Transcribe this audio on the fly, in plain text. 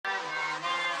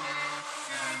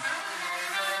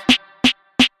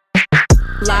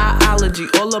Liology,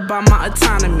 all about my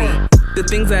autonomy. The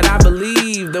things that I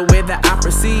believe, the way that I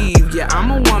perceive. Yeah,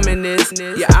 I'm a womanist.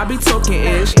 Yeah, I be talking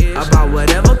ish about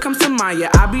whatever comes to mind.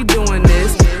 Yeah, I be doing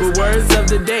this with words of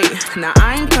the day. Now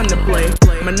I ain't come to play.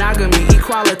 Monogamy,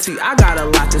 equality, I got a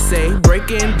lot to say.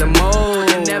 Breaking the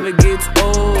mold, it never gets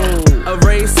old. Of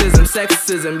racism,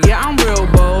 sexism, yeah, I'm real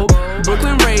bold.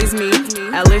 Brooklyn raised me,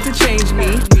 Atlanta changed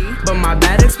me. But my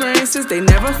bad experiences, they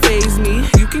never faze me.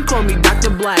 You can call me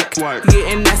Dr. Black, yeah,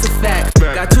 and that's a fact.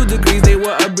 Got 2 degrees, they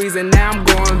were a breeze, and now I'm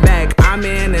going back. I'm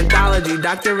in anthology,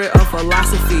 doctorate of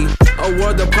philosophy, a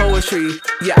world of poetry.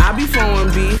 Yeah, I be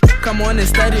flowing B, come on and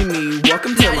study me.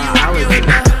 Welcome to biology.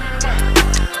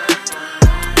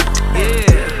 Yeah.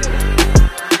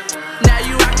 Now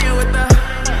you rockin' with the.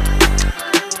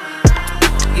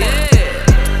 Yeah.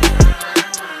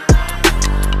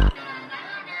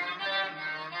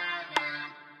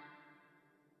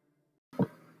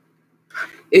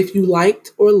 If you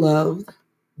liked or loved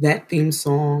that theme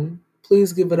song,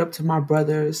 please give it up to my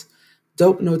brothers,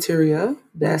 Dope Noteria.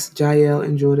 That's Jael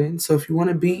and Jordan. So if you want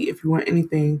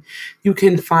anything, you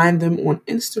can find them on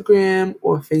Instagram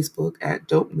or Facebook at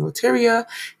Dope Noteria,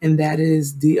 and that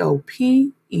is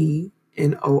DOPENORTERIA.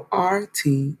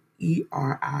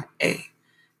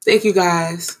 Thank you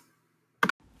guys.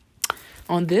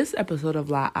 On this episode of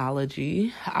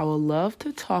Liology, I would love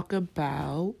to talk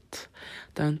about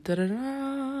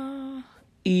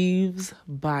Eve's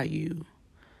Bayou.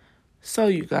 So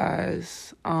you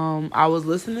guys, I was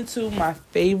listening to my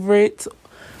favorite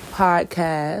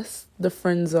podcast, The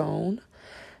Friend Zone,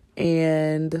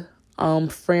 and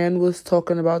Fran was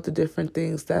talking about the different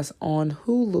things that's on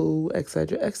Hulu,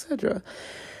 etc., etc.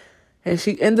 And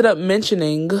she ended up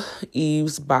mentioning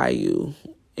Eve's Bayou,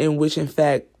 in which in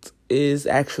fact is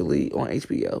actually on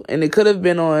HBO. And it could have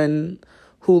been on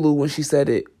Hulu when she said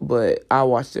it, but I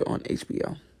watched it on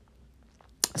HBO.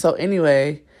 So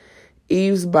anyway,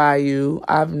 Eve's Bayou,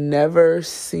 I've never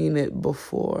seen it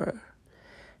before.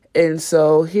 And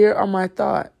so here are my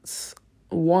thoughts.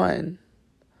 1,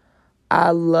 I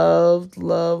loved it.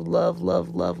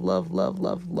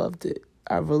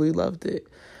 I really loved it.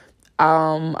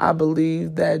 I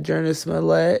believe that Jurnee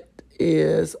Smollett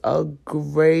is a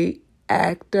great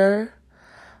actor.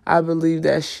 I believe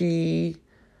that she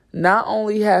not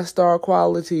only has star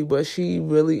quality, but she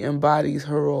really embodies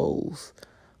her roles.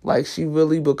 Like, she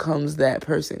really becomes that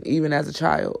person, even as a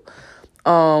child.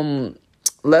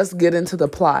 Let's get into the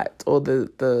plot, or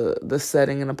the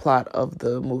setting and the plot of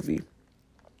the movie.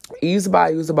 Eve's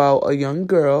Bayou is about a young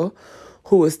girl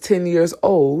who is 10 years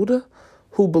old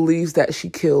who believes that she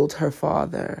killed her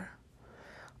father.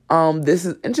 This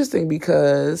is interesting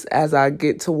because as I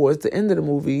get towards the end of the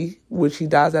movie, which he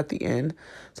dies at the end,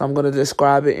 so I'm going to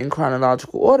describe it in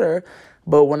chronological order.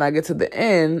 But when I get to the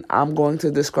end, I'm going to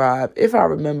describe, if I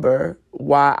remember,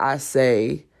 why I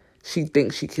say she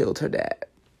thinks she killed her dad.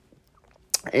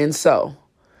 And so,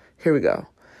 here we go.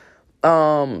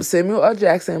 Samuel L.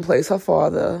 Jackson plays her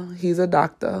father. He's a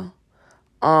doctor.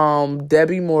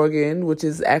 Debbie Morgan, which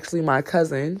is actually my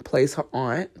cousin, plays her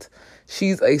aunt.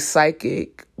 She's a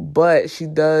psychic, but she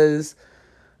does,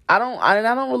 I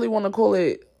don't really want to call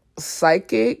it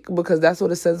psychic because that's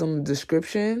what it says on the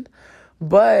description,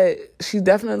 but she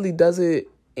definitely does it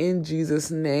in Jesus'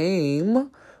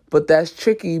 name. But that's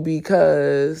tricky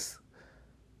because,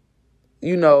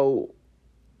 the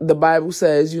Bible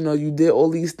says, you did all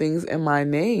these things in my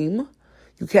name.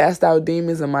 You cast out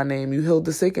demons in my name. You healed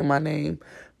the sick in my name,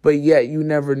 but yet you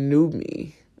never knew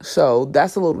me. So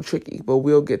that's a little tricky, but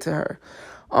we'll get to her.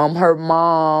 Her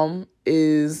mom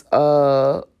is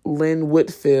Lynn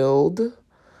Whitfield,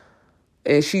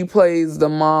 and she plays the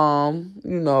mom,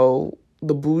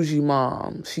 the bougie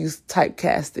mom. She's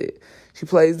typecasted. She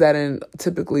plays that in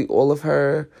typically all of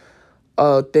her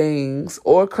things,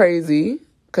 or Crazy,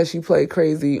 because she played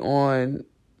Crazy on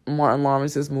Martin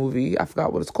Lawrence's movie. I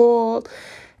forgot what it's called.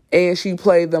 And she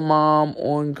played the mom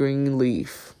on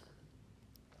Greenleaf.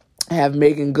 I have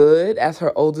Megan Good as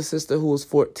her older sister, who was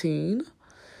 14.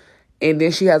 And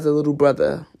then she has a little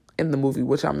brother in the movie,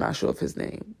 which I'm not sure of his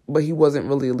name, but he wasn't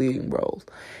really a leading role.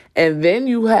 And then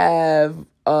you have,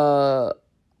 what's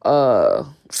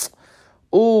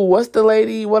the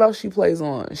lady? What else she plays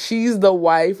on? She's the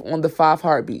wife on the 5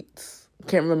 Heartbeats.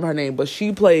 Can't remember her name, but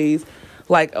she plays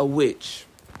like a witch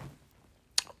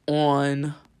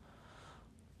or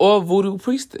a voodoo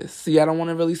priestess. See, I don't want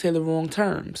to really say the wrong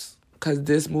terms because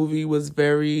this movie was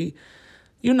very,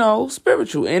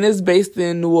 spiritual, and it's based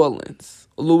in New Orleans,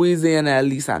 Louisiana, at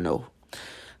least I know.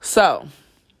 So,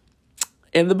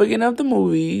 in the beginning of the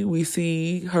movie, we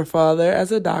see her father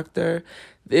as a doctor.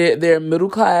 They're middle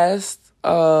class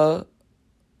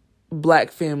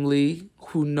black family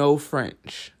who know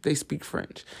French. They speak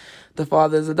French. The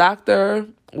father is a doctor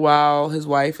while his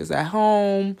wife is at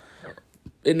home,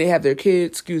 and they have their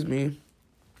kids,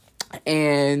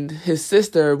 and his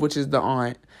sister, which is the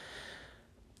aunt.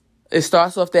 It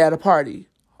starts off they at a party.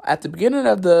 At the beginning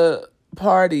of the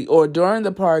party, or during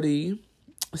the party,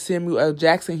 Samuel L.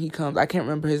 Jackson, he comes. I can't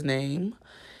remember his name.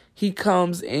 He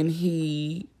comes and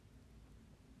he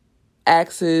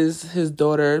asks his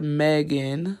daughter,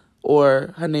 Megan,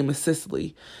 or her name is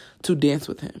Cicely, to dance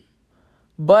with him.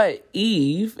 But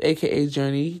Eve, a.k.a.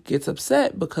 Journey, gets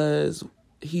upset because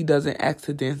he doesn't ask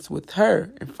to dance with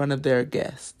her in front of their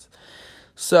guests.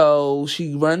 So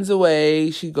she runs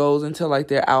away. She goes into like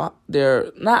their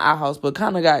not outhouse, but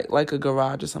kind of got like a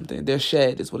garage or something. Their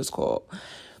shed is what it's called.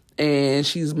 And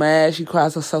she's mad. She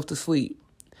cries herself to sleep.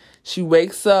 She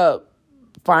wakes up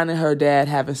finding her dad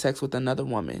having sex with another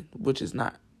woman, which is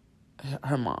not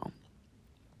her mom.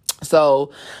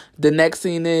 So the next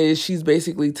scene is she's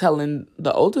basically telling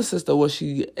the older sister what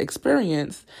she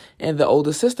experienced, and the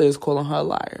older sister is calling her a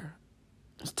liar.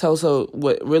 Tells her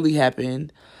what really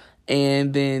happened,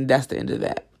 and then that's the end of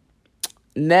that.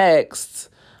 Next,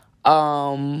 they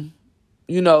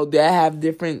have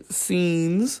different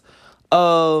scenes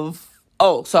of,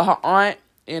 so the aunt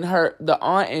and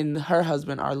her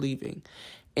husband are leaving,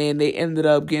 and they ended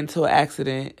up getting into an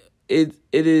accident. It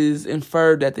is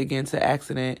inferred that they get into an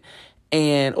accident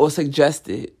or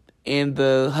suggested, and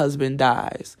the husband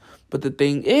dies. But the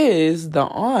thing is, the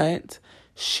aunt,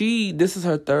 this is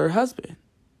her third husband.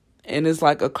 And it's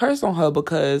like a curse on her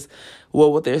because,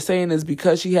 what they're saying is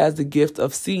because she has the gift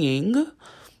of seeing,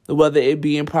 whether it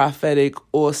be in prophetic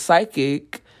or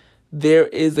psychic, there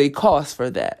is a cost for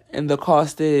that. And the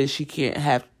cost is she can't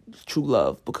have true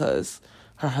love because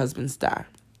her husband's died.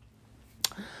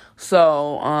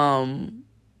 So,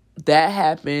 that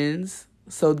happens.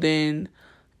 So then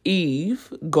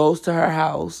Eve goes to her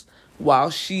house while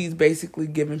she's basically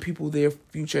giving people their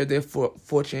future, their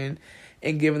fortune,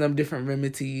 and giving them different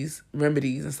remedies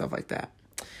and stuff like that.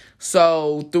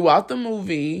 So throughout the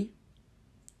movie,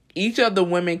 each of the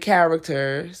women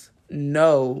characters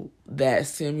know that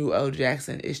Samuel L.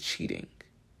 Jackson is cheating.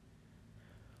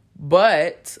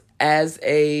 But as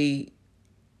a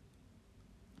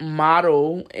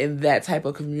model in that type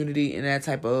of community, in that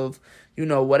type of,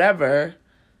 whatever,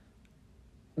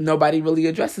 nobody really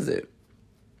addresses it.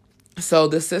 So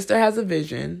the sister has a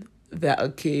vision that a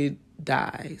kid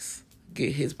dies,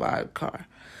 get hit by a car.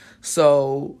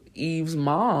 So Eve's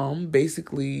mom,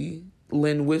 basically,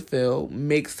 Lynn Whitfield,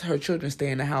 makes her children stay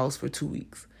in the house for 2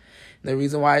 weeks. The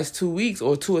reason why it's 2 weeks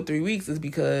or 2 or 3 weeks is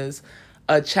because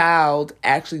a child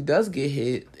actually does get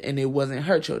hit and it wasn't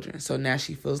her children. So now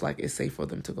she feels like it's safe for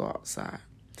them to go outside.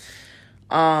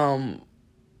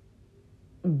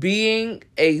 Being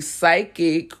a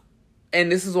psychic,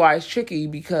 and this is why it's tricky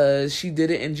because she did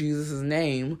it in Jesus'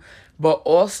 name, but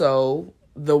also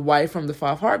the wife from the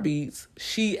Five Heartbeats,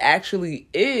 she actually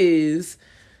is,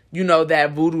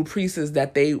 that voodoo priestess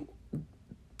that they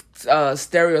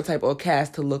stereotype or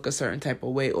cast to look a certain type of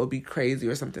way or be crazy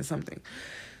or something.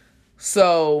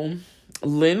 So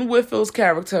Lynn Whitfield's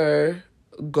character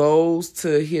goes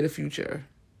to hear the future.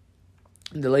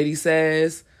 The lady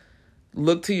says,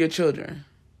 look to your children.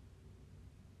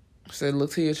 She said,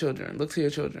 look to your children. Look to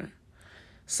your children.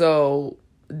 So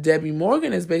Debbie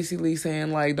Morgan is basically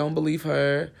saying, like, don't believe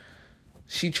her.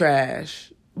 She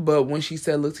trash. But when she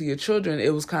said, look to your children,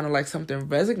 it was kind of like something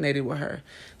resonated with her.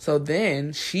 So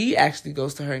then she actually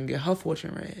goes to her and get her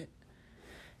fortune read.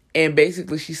 And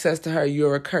basically she says to her,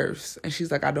 you're a curse. And she's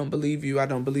like, I don't believe you. I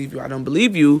don't believe you. I don't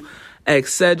believe you,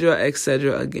 etc.,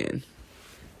 again.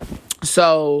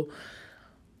 So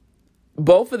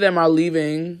both of them are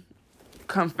leaving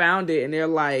confounded, and they're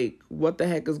like, what the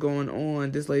heck is going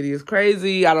on? This lady is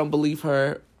crazy. I don't believe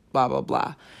her, blah, blah,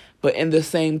 blah. But in the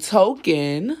same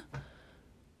token,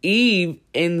 Eve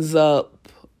ends up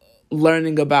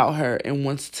learning about her and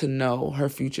wants to know her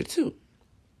future too.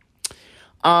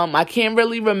 I can't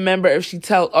really remember if she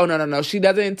no. She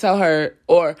doesn't tell her,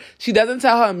 or she doesn't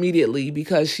tell her immediately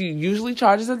because she usually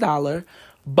charges $1,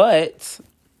 but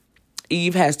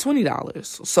Eve has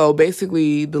 $20. So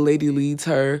basically the lady leads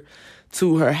her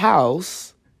to her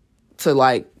house to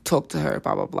like talk to her,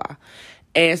 blah, blah, blah.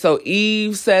 And so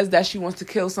Eve says that she wants to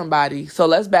kill somebody. So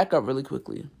let's back up really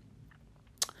quickly.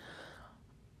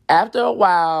 After a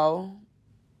while,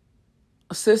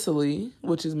 Cicely,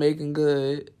 which is Megan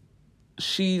Good,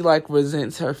 she like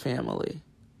resents her family.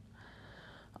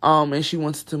 And she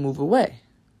wants to move away.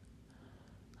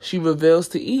 She reveals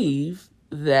to Eve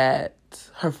that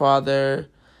her father,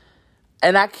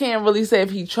 and I can't really say if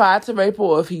he tried to rape her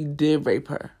or if he did rape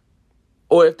her.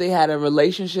 or if they had a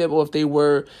relationship, or if they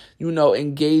were,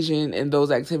 engaging in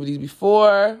those activities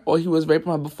before, or he was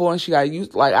raping her before and she got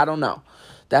used. Like, I don't know.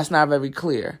 That's not very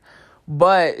clear.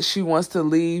 But she wants to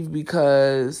leave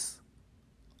because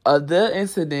of the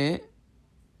incident,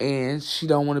 and she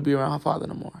don't want to be around her father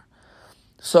no more.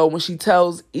 So when she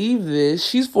tells Eve this,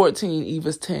 she's 14, Eve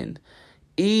is 10.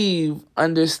 Eve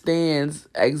understands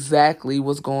exactly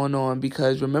what's going on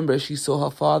because, remember, she saw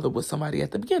her father with somebody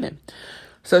at the beginning.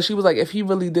 So she was like, if he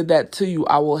really did that to you,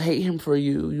 I will hate him for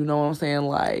you. You know what I'm saying?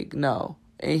 Like, no.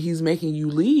 And he's making you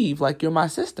leave like you're my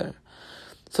sister.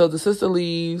 So the sister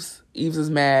leaves. Eve is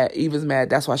mad.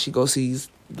 That's why she goes sees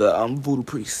the voodoo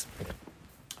priest.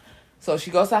 So she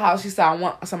goes to the house. She said, I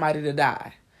want somebody to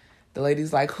die. The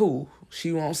lady's like, who?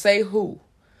 She won't say who.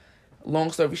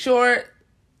 Long story short,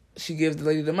 she gives the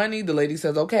lady the money. The lady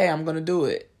says, okay, I'm going to do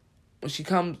it. When she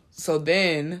comes, so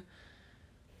then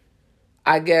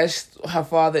I guess her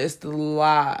father is still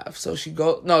alive. So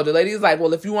the lady's like,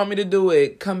 well, if you want me to do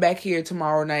it, come back here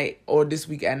tomorrow night or this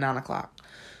week at 9 o'clock.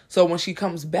 So when she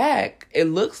comes back, it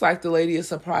looks like the lady is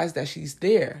surprised that she's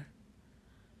there.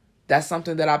 That's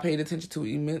something that I paid attention to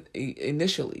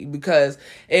initially, because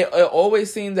it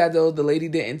always seems as though the lady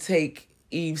didn't take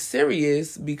Eve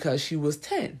serious because she was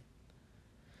 10.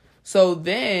 So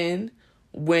then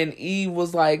when Eve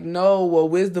was like, no, well,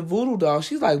 where's the voodoo doll?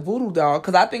 She's like, voodoo doll?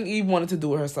 Because I think Eve wanted to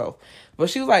do it herself. But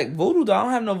she was like, voodoo doll? I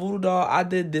don't have no voodoo doll. I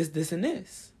did this, this, and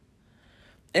this.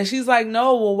 And she's like,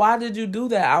 no, well, why did you do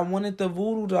that? I wanted the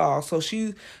voodoo doll.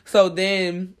 So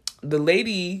then the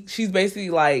lady, she's basically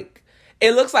like,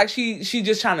 it looks like she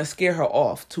just trying to scare her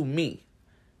off to me.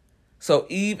 So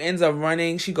Eve ends up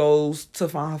running. She goes to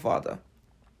find her father.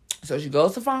 So she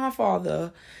goes to find her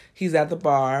father. He's at the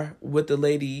bar with the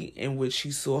lady in which she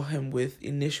saw him with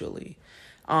initially.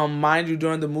 Mind you,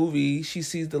 during the movie, she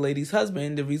sees the lady's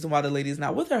husband. The reason why the lady is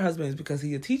not with her husband is because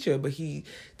he's a teacher, but he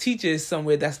teaches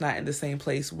somewhere that's not in the same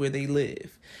place where they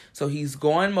live. So he's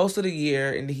gone most of the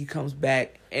year, and then he comes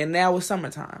back, and now it's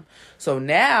summertime. So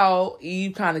now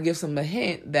Eve kind of gives him a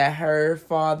hint that her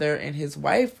father and his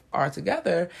wife are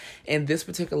together, and this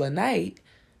particular night,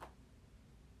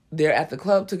 they're at the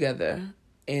club together,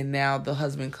 and now the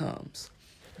husband comes.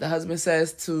 The husband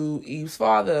says to Eve's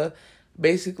father,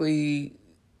 basically,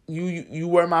 you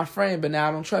were my friend, but now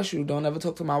I don't trust you. Don't ever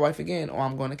talk to my wife again, or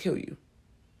I'm going to kill you.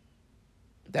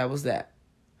 That was that.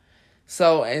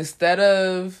 So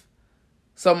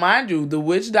so mind you, the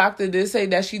witch doctor did say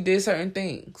that she did certain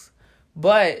things.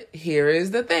 But here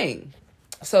is the thing.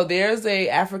 So there's a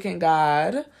African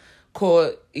god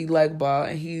called Elegba,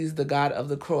 and he's the god of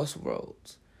the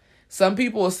crossroads. Some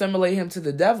people assimilate him to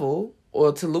the devil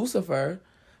or to Lucifer,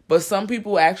 but some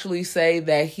people actually say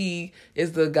that he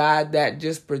is the God that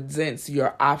just presents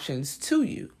your options to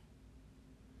you.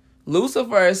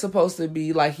 Lucifer is supposed to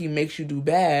be like he makes you do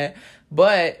bad,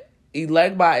 but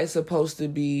Elegba is supposed to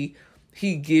be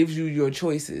he gives you your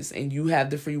choices and you have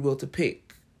the free will to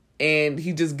pick. And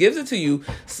he just gives it to you.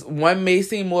 One may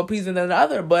seem more pleasing than the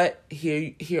other, but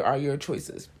here are your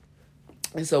choices.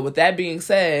 And so with that being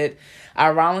said,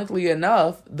 ironically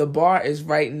enough, the bar is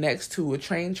right next to a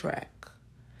train track.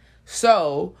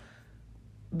 So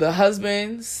the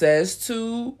husband says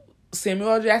to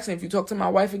Samuel L. Jackson, if you talk to my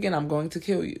wife again, I'm going to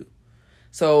kill you.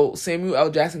 So Samuel L.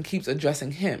 Jackson keeps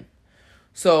addressing him.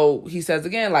 So he says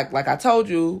again, like I told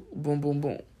you, boom, boom,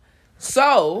 boom.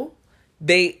 So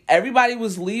everybody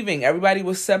was leaving. Everybody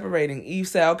was separating. Eve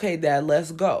said, okay, Dad,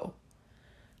 let's go.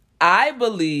 I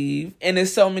believe, and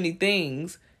there's so many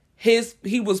things,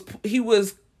 he was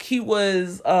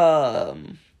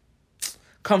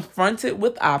confronted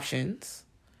with options.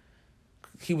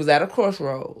 He was at a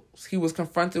crossroads. He was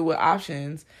confronted with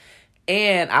options.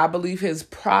 And I believe his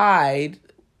pride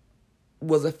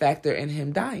was a factor in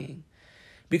him dying.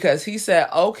 Because he said,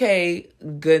 okay,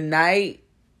 good night,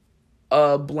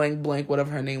 blank, blank, whatever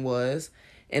her name was.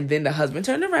 And then the husband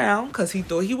turned around because he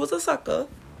thought he was a sucker.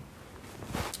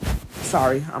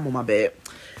 Sorry, I'm on my bed.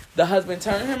 The husband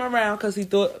turned around because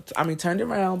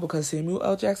Samuel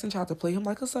L. Jackson tried to play him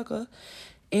like a sucker.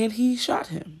 And he shot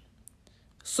him.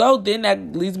 So then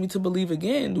that leads me to believe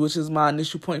again, which is my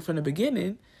initial point from the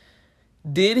beginning.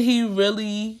 Did he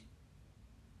really...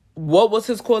 What was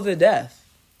his cause of death?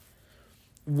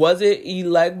 Was it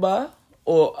Elegba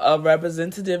or a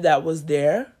representative that was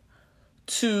there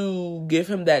to give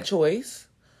him that choice?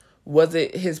 Was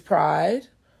it his pride?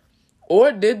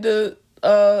 Or did the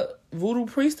voodoo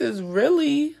priestess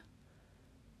really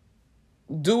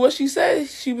do what she said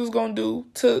she was going to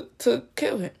do to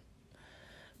kill him?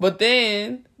 But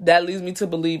then that leads me to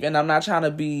believe, and I'm not trying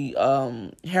to be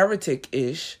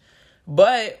heretic-ish,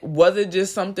 But was it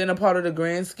just something a part of the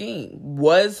grand scheme?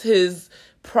 Was his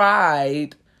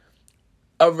pride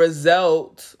a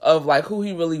result of like who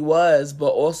he really was, but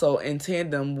also in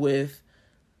tandem with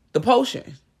the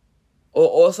potion,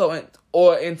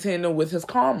 or in tandem with his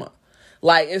karma?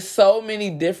 Like, it's so many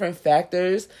different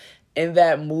factors in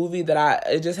that movie that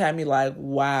it just had me like,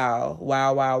 wow,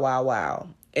 wow, wow, wow, wow.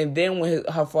 And then when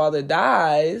her father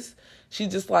dies, she's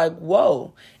just like,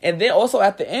 whoa. And then also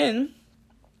at the end,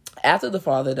 after the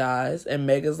father dies, and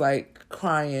Meg is like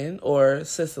crying, or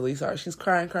Cicely, sorry, she's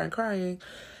crying.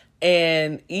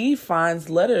 And Eve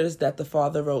finds letters that the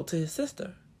father wrote to his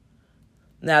sister.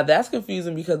 Now, that's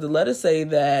confusing because the letters say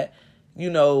that,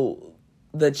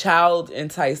 the child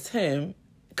enticed him,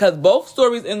 because both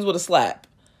stories ends with a slap.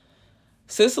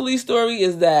 Cicely's story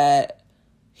is that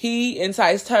he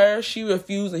enticed her, she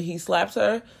refused, and he slapped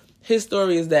her. His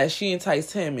story is that she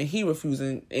enticed him, and he refused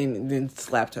and then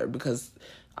slapped her because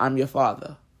I'm your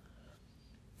father.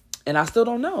 And I still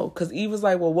don't know, because Eve was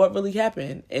like, well, what really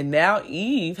happened? And now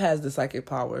Eve has the psychic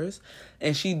powers,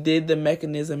 and she did the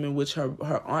mechanism in which her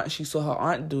aunt, she saw her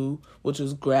aunt do, which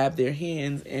was grab their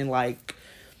hands and like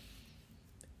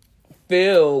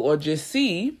feel or just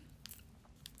see.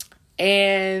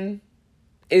 And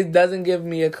it doesn't give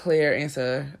me a clear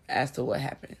answer as to what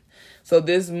happened. So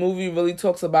this movie really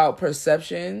talks about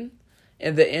perception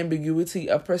and the ambiguity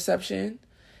of perception,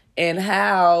 and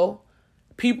how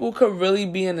people could really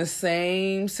be in the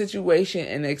same situation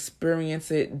and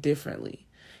experience it differently.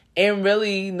 And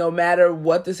really, no matter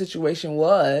what the situation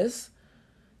was,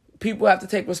 people have to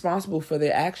take responsibility for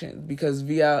their actions, because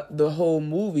via the whole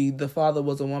movie, the father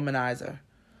was a womanizer.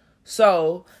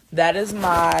 So that is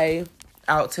my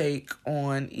outtake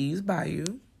on Eve's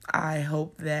Bayou. I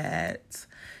hope that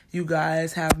you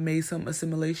guys have made some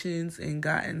assimilations and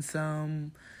gotten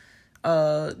some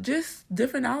just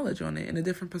different knowledge on it and a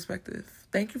different perspective.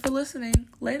 Thank you for listening.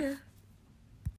 Later.